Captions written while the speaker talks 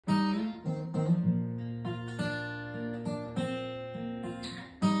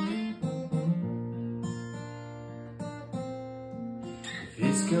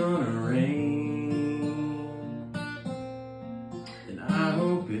it's gonna rain, then I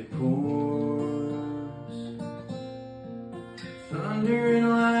hope it pours. Thunder and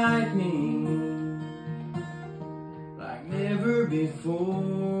lightning like never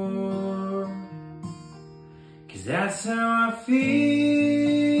before, 'cause that's how I feel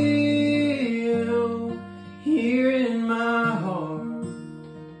here in my heart.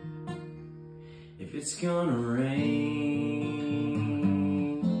 If it's gonna rain,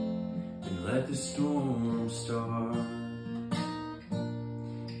 then let the storm start.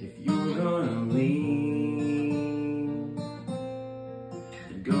 If you're gonna leave,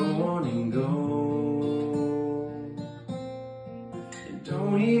 then go on and go, and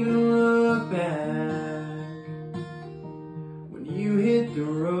don't even look back when you hit the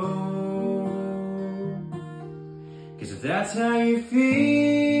road. 'Cause if that's how you feel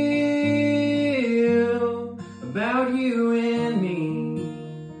about you and me,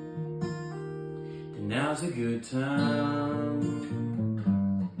 then now's a good time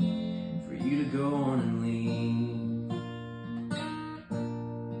for you to go on and leave.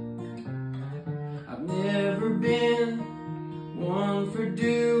 I've never been one for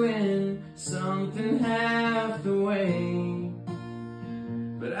doing something half the way,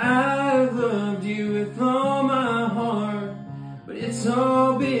 but I've loved you with all my heart, but it's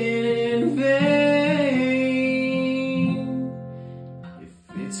all been in vain. If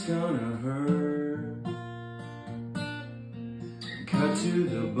it's gonna hurt, cut to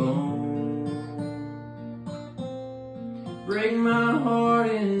the bone, break my heart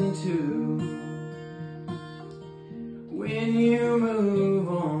in two when you move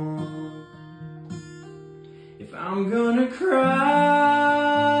on. If I'm gonna cry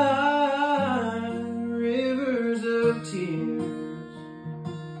rivers of tears,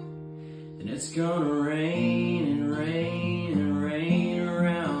 then it's gonna rain and rain and rain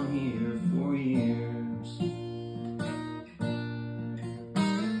around here for years.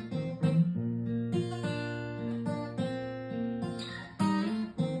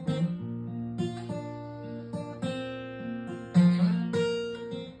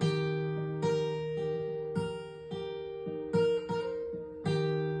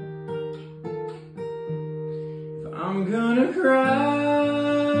 I'm gonna cry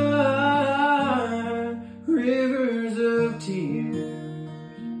rivers of tears,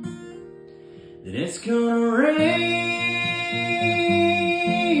 then it's gonna rain.